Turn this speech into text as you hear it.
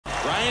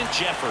Bryant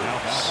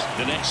Jeffers,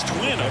 the next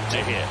twin up to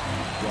hit.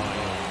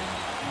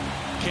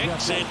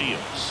 Kicks and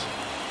deals.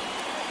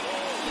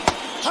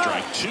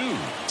 Strike two.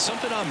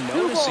 Something I'm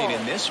noticing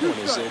in this one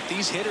is that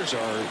these hitters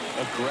are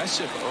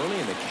aggressive early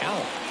in the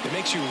count. It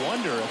makes you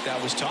wonder if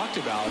that was talked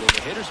about in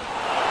the hitters.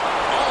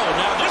 Oh,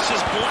 now this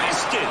is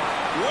blasted.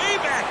 Way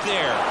back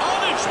there.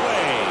 On its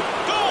way.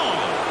 Gone.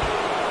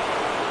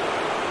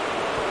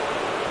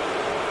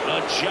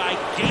 A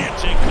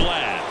gigantic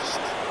blast.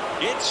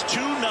 It's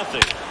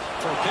 2-0.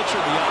 For a pitcher,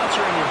 the odds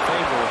are in your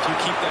favor if you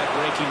keep that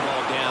breaking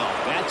ball down.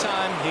 That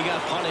time, he got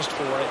punished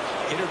for it.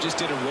 Hitter just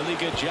did a really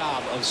good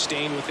job of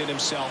staying within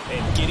himself and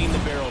getting the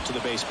barrel to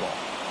the baseball.